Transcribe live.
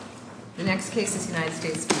The next case is United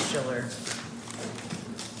States v. Schiller.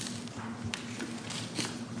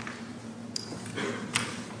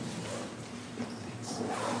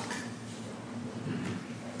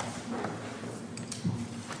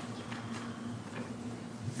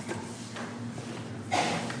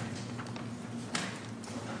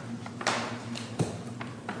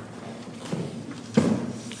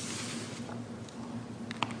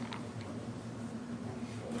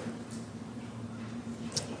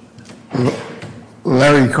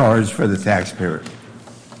 Larry Cars for the taxpayer.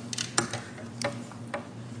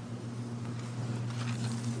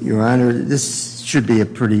 Your Honor, this should be a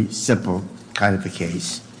pretty simple kind of a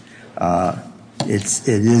case.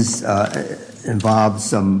 It involves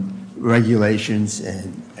some regulations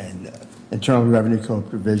and Internal Revenue Code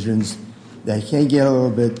provisions that can get a little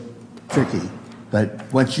bit tricky,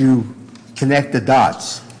 but once you connect the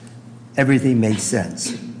dots, everything makes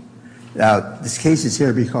sense. Now, this case is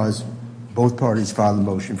here because both parties filed a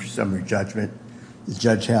motion for summary judgment. The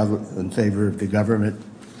judge held in favor of the government.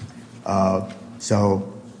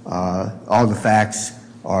 So all the facts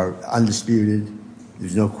are undisputed.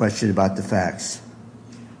 There's no question about the facts.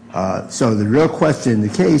 So the real question in the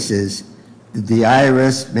case is, did the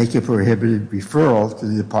IRS make a prohibited referral to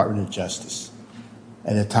the Department of Justice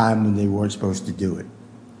at a time when they weren't supposed to do it?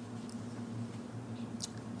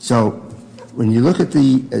 So when you look at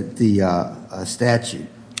the statute,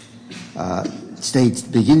 states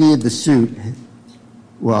beginning of the suit,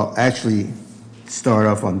 well, actually, start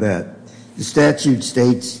off on that. The statute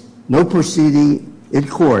states, no proceeding in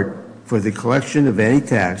court for the collection of any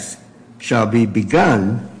tax shall be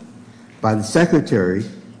begun by the Secretary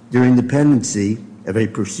during the pendency of a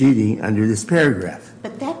proceeding under this paragraph.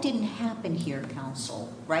 But that didn't happen here,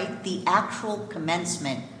 counsel, right? The actual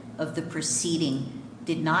commencement of the proceeding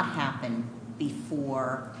did not happen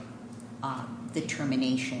before the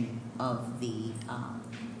termination of the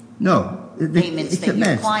payments that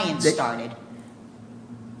your client started.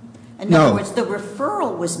 In other words, the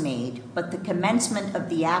referral was made, but the commencement of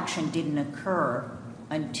the action didn't occur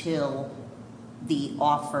until the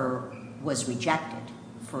offer was rejected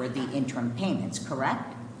for the interim payments,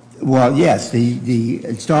 correct? Well, yes. The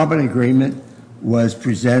installment agreement was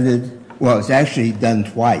presented. Well, it's actually done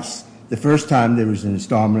twice. The first time there was an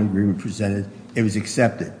installment agreement presented, it was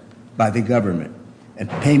accepted by the government, and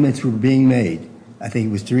payments were being made. I think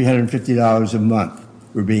it was $350 a month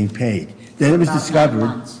were being paid. Then it was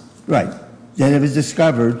discovered, right? Then it was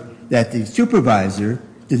discovered that the supervisor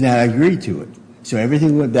did not agree to it, so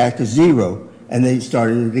everything went back to zero, and they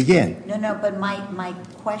started it again. No, but my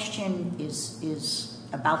question is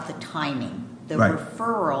about the timing. The right.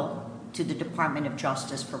 Referral to the Department of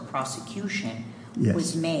Justice for prosecution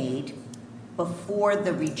was made before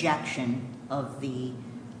the rejection of the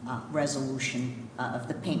resolution of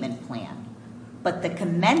the payment plan. But the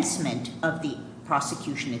commencement of the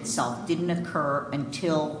prosecution itself didn't occur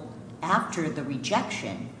until after the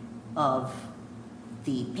rejection of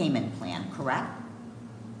the payment plan, correct?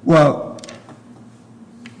 Well,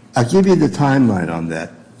 I'll give you the timeline on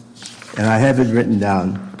that, and I have it written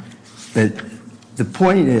down. But the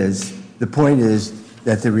point is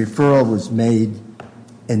that the referral was made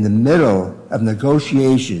in the middle of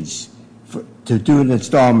negotiations to do an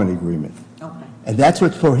installment agreement. Okay. And that's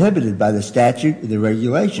what's prohibited by the statute and the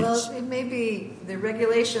regulations. Well, it may be the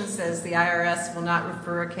regulation says the IRS will not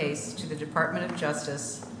refer a case to the Department of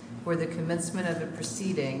Justice for the commencement of a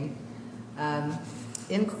proceeding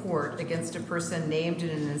in court against a person named in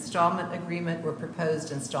an installment agreement or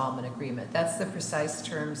proposed installment agreement. That's the precise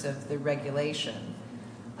terms of the regulation.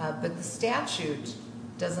 But the statute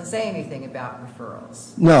doesn't say anything about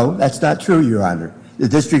referrals. No, that's not true, Your Honor. The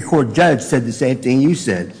district court judge said the same thing you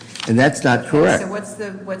said, and that's not correct. So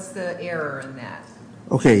what's the error in that?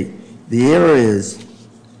 Okay, the error is,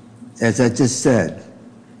 as I just said,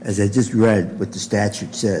 as I just read what the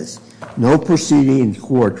statute says, no proceeding in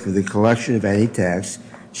court for the collection of any tax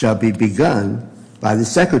shall be begun by the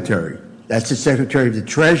Secretary. That's the Secretary of the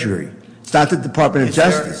Treasury. It's not the Department of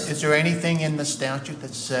Justice. Is there anything in the statute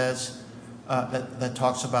that says, that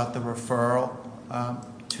talks about the referral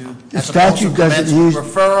to, the statute doesn't use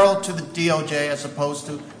referral to the DOJ as opposed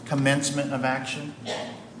to commencement of action?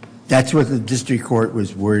 That's what the district court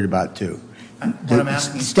was worried about too. What I'm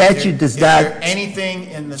asking is, statute does not. Is there anything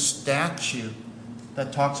in the statute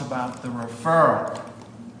that talks about the referral?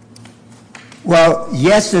 Well,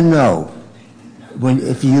 yes and no.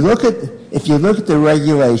 If you look at the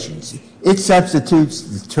regulations, it substitutes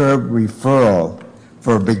the term referral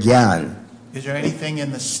for began. Is there anything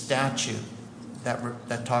in the statute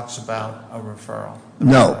that talks about a referral?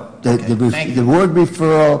 No, the word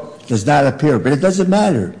referral does not appear, but it doesn't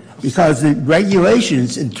matter. because the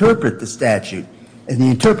regulations interpret the statute. And the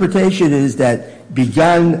interpretation is that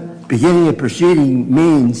beginning a proceeding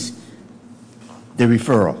means the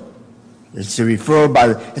referral. It's a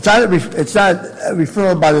referral it's not a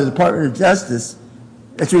referral by the Department of Justice.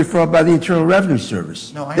 It's a referral by the Internal Revenue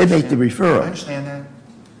Service. No, I They make understand. the referral. I understand that.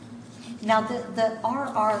 Now, the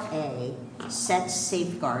RRA sets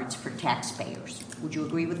safeguards for taxpayers. Would you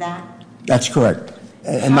agree with that? That's correct.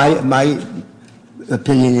 And my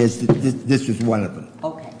opinion is that this was one of them.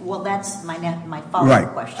 Okay. Well, that's my Right.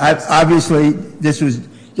 follow-up question. Obviously,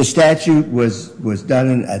 the statute was done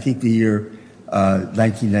in, I think, the year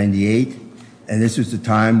 1998, and this was the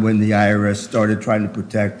time when the IRS started trying to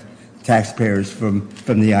protect taxpayers from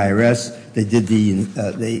the IRS.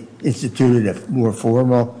 They instituted a more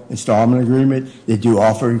formal installment agreement. They do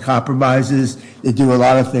offering compromises. They do a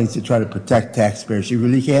lot of things to try to protect taxpayers who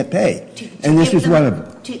really can't pay. And this was one of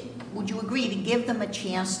them. Would you agree to give them a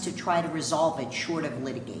chance to try to resolve it short of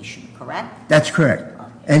litigation, correct? That's correct.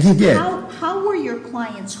 And he did. How were your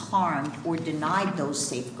clients harmed or denied those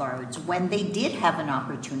safeguards when they did have an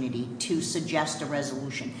opportunity to suggest a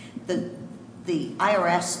resolution? The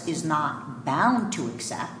IRS is not bound to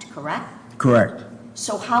accept, correct? Correct.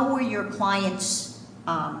 So how were your clients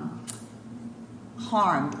harmed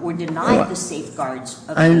or denied the safeguards?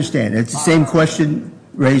 I understand. It's the same question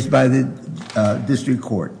raised by the district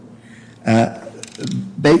court.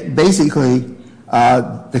 Basically,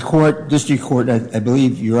 the district court, I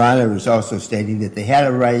believe Your Honor was also stating that they had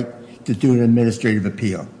a right to do an administrative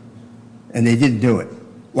appeal, and they didn't do it.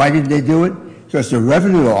 Why didn't they do it? Because the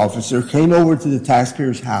revenue officer came over to the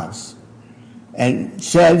taxpayer's house and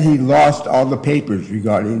said he lost all the papers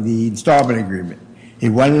regarding the installment agreement. He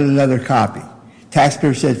wanted another copy.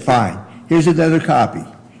 Taxpayer said, fine, here's another copy.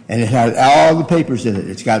 And it had all the papers in it.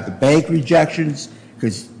 It's got the bank rejections,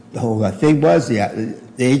 because the whole thing was the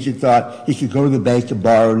agent thought he could go to the bank to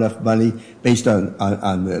borrow enough money based on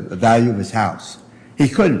the value of his house. He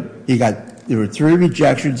couldn't. There were 3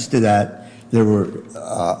 rejections to that. There were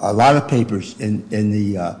a lot of papers in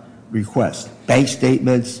the request, bank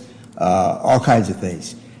statements, all kinds of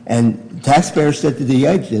things. And the taxpayer said to the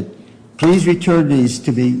agent, please return these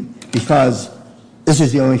to me because this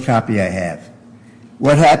is the only copy I have.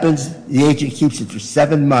 What happens? The agent keeps it for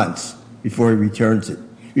 7 months before he returns it.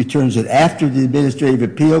 Returns it after the administrative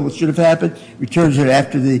appeal, which should have happened. Returns it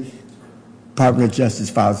after the Department of Justice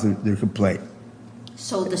files their complaint.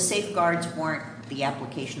 So the safeguards weren't the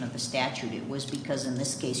application of the statute. It was because in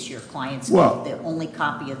this case your clients gave the only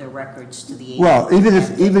copy of their records to the agent. Well,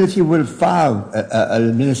 even if you would have filed an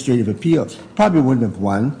administrative appeal, probably wouldn't have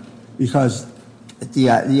won, because the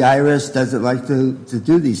IRS doesn't like to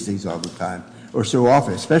do these things all the time or so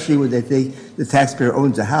often, especially when they think the taxpayer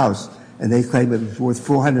owns a house and they claim it was worth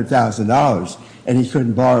 $400,000 and he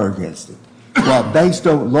couldn't borrow against it. Well, banks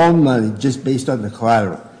don't loan money just based on the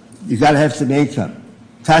collateral. You got to have some income.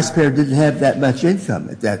 Taxpayer didn't have that much income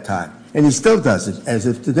at that time, and he still doesn't as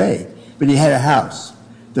of today, but he had a house.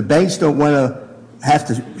 The banks don't want to have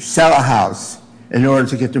to sell a house in order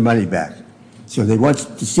to get their money back. So they want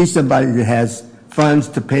to see somebody that has funds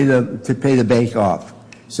to pay the bank off.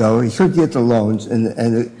 So he couldn't get the loans,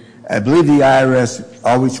 and I believe the IRS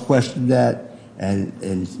always questioned that,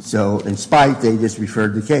 and so in spite, they just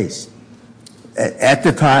referred the case. At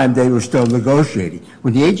the time, they were still negotiating.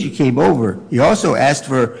 When the agent came over, he also asked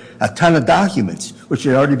for a ton of documents, which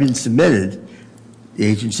had already been submitted. The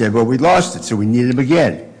agent said, well, we lost it, so we need them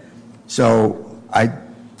again. So I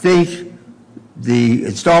think the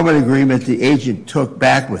installment agreement the agent took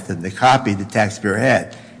back with him, the copy the taxpayer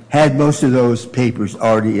had most of those papers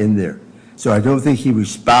already in there. So I don't think he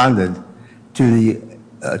responded to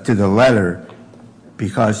the letter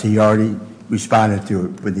because he already responded to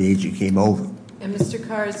it when the agent came over. And Mr.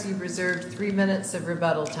 Kars, you've reserved 3 minutes of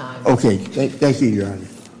rebuttal time. Okay, thank you, Your Honor.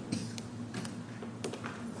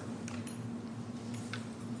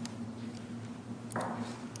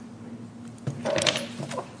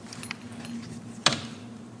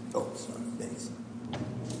 Oh, sorry, thanks.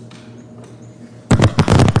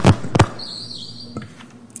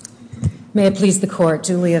 May it please the Court,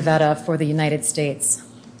 Julia Vetta for the United States.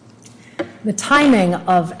 The timing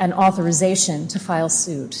of an authorization to file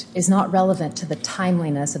suit is not relevant to the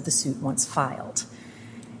timeliness of the suit once filed.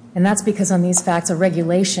 And that's because on these facts, a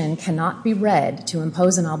regulation cannot be read to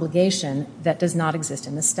impose an obligation that does not exist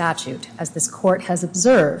in the statute. As this Court has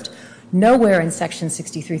observed, nowhere in Section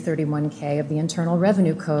 6331K of the Internal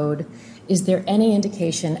Revenue Code is there any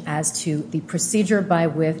indication as to the procedure by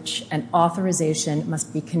which an authorization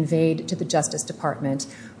must be conveyed to the Justice Department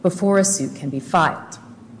before a suit can be filed.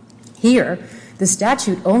 Here, The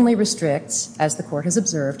statute only restricts, as the court has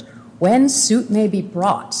observed, when suit may be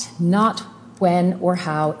brought, not when or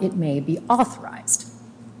how it may be authorized.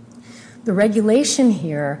 The regulation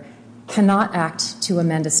here cannot act to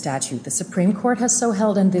amend a statute. The Supreme Court has so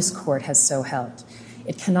held and this court has so held.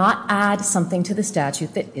 It cannot add something to the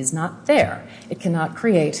statute that is not there. It cannot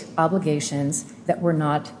create obligations that were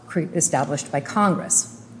not established by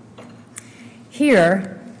Congress.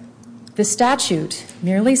 Here, the statute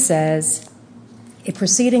merely says a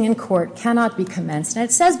proceeding in court cannot be commenced, and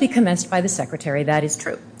it says be commenced by the Secretary. That is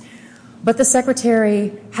true. But the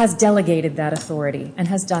Secretary has delegated that authority and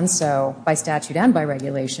has done so by statute and by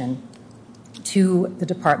regulation to the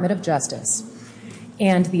Department of Justice.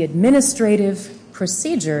 And the administrative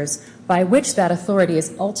procedures by which that authority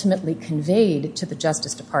is ultimately conveyed to the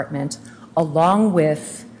Justice Department, along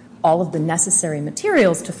with all of the necessary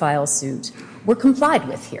materials to file suit, were complied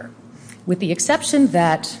with here, with the exception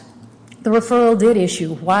that the referral did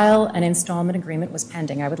issue while an installment agreement was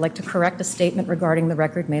pending. I would like to correct a statement regarding the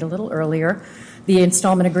record made a little earlier. The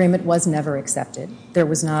installment agreement was never accepted. There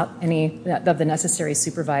was not any of the necessary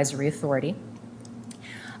supervisory authority.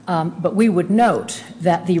 But we would note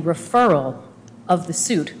that the referral of the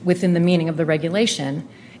suit within the meaning of the regulation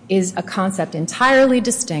is a concept entirely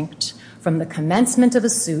distinct from the commencement of a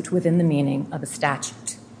suit within the meaning of a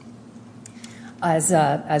statute. As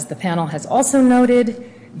the panel has also noted,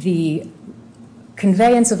 the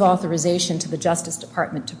conveyance of authorization to the Justice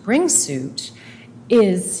Department to bring suit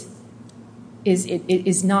is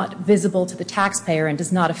not visible to the taxpayer and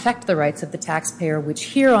does not affect the rights of the taxpayer, which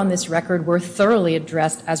here on this record were thoroughly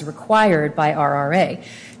addressed as required by RRA.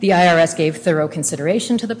 The IRS gave thorough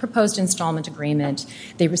consideration to the proposed installment agreement.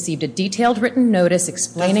 They received a detailed written notice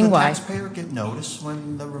explaining why. Does the taxpayer get notice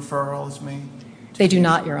when the referral is made? They do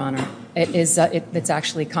not, Your Honor. It's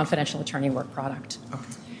actually confidential attorney work product.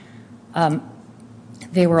 Okay.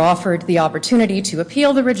 They were offered the opportunity to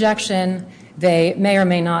appeal the rejection. They may or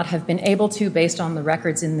may not have been able to based on the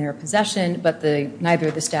records in their possession, but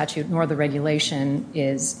neither the statute nor the regulation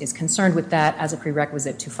is concerned with that as a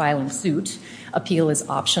prerequisite to filing suit. Appeal is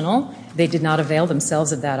optional. They did not avail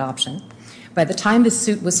themselves of that option. By the time the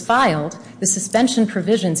suit was filed, the suspension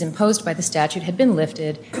provisions imposed by the statute had been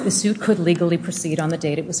lifted. The suit could legally proceed on the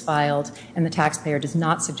date it was filed, and the taxpayer does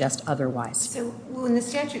not suggest otherwise. So when the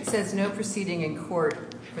statute says no proceeding in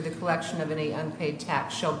court for the collection of any unpaid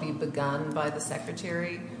tax shall be begun by the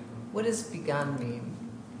Secretary, what does begun mean?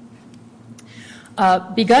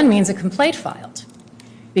 Begun means a complaint filed.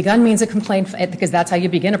 Begun means a complaint, because that's how you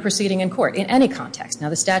begin a proceeding in court, in any context. Now,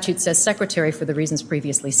 the statute says Secretary for the reasons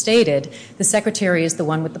previously stated. The Secretary is the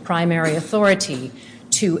one with the primary authority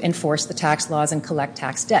to enforce the tax laws and collect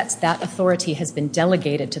tax debts. That authority has been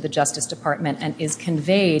delegated to the Justice Department and is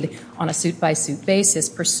conveyed on a suit-by-suit basis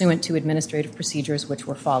pursuant to administrative procedures which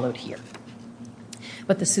were followed here.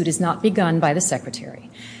 But the suit is not begun by the Secretary.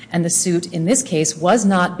 And the suit in this case was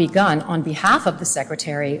not begun on behalf of the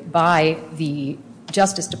Secretary by the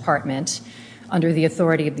Justice Department under the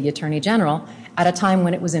authority of the Attorney General at a time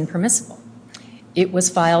when it was impermissible. It was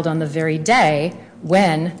filed on the very day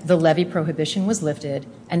when the levy prohibition was lifted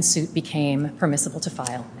and suit became permissible to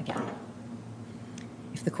file again.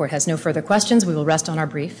 If the Court has no further questions, we will rest on our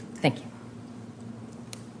brief. Thank you.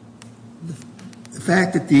 The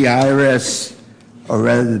fact that the IRS, or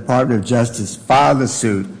rather the Department of Justice, filed the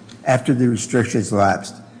suit after the restrictions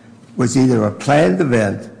lapsed was either a planned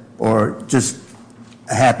event or just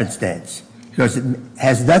a happenstance, because it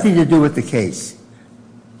has nothing to do with the case.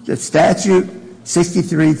 The statute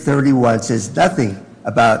 6331 says nothing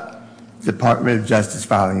about the Department of Justice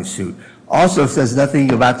filing a suit. Also says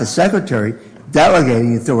nothing about the Secretary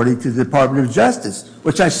delegating authority to the Department of Justice,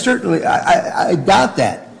 which I doubt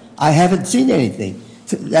that. I haven't seen anything.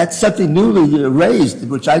 That's something newly raised,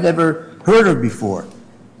 which I never heard of before.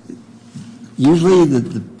 Usually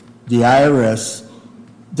the IRS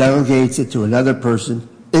delegates it to another person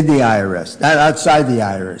in the IRS, not outside the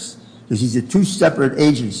IRS, because these are two separate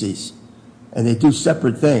agencies, and they do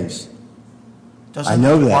separate things. Doesn't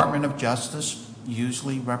the Department of Justice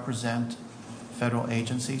usually represent federal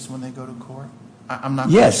agencies when they go to court? I'm not.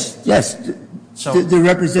 Yes. So they're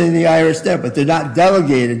representing the IRS there, but they're not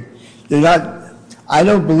delegated. They're not. I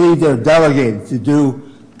don't believe they're delegated to do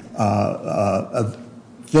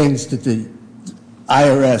things that the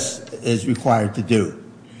IRS is required to do.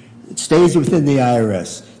 It stays within the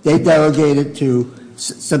IRS. They delegate it to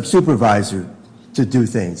some supervisor to do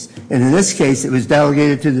things. And in this case, it was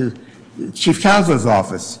delegated to the Chief Counsel's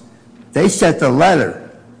office. They sent a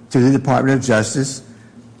letter to the Department of Justice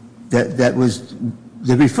that was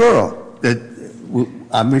the referral that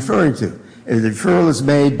I'm referring to. And the referral is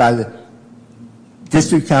made by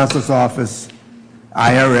district counsel's office,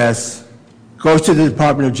 IRS, goes to the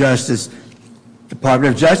Department of Justice.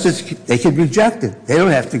 Department of Justice, they can reject it. They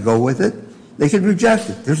don't have to go with it. They can reject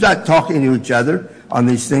it. They're not talking to each other on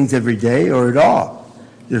these things every day or at all.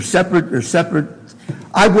 They're separate.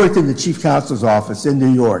 I worked in the chief counsel's office in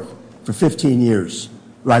New York for 15 years,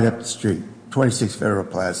 right up the street, 26 Federal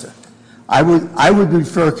Plaza. I would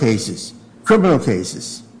refer cases, criminal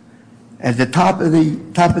cases. At the top of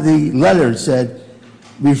the letter it said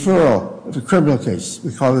referral of a criminal case.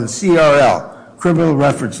 We call it a CRL, criminal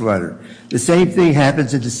reference letter. The same thing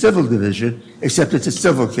happens in the civil division, except it's a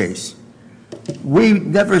civil case. We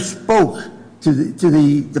never spoke to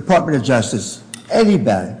the Department of Justice,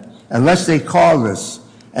 anybody, unless they called us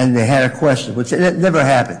and they had a question, which never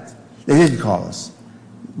happened. They didn't call us.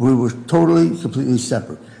 We were totally, completely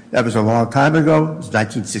separate. That was a long time ago. It was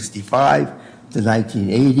 1965 to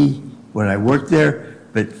 1980 when I worked there.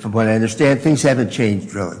 But from what I understand, things haven't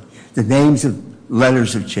changed really. The names of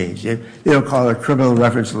letters have changed. They don't call it a criminal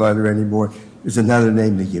reference letter anymore. There's another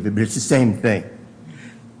name they give it, but it's the same thing.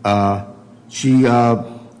 Let's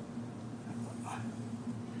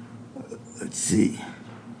see.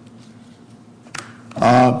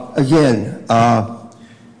 Again,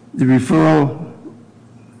 the referral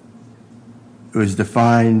was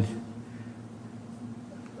defined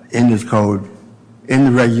in this code, in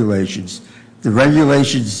the regulations. The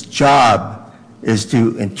regulations' job is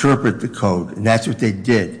to interpret the code, and that's what they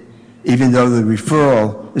did. Even though the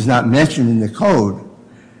referral is not mentioned in the code,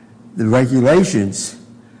 the regulations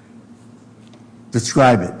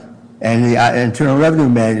describe it, and the Internal Revenue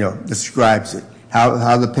Manual describes it,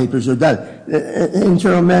 how the papers are done. The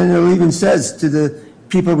Internal Manual even says to the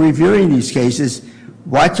people reviewing these cases,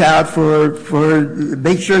 watch out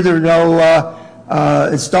make sure there are no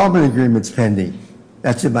installment agreements pending.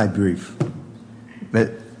 That's in my brief.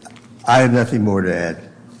 But I have nothing more to add.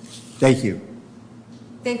 Thank you.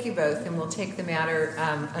 Thank you both, and we'll take the matter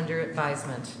under advisement.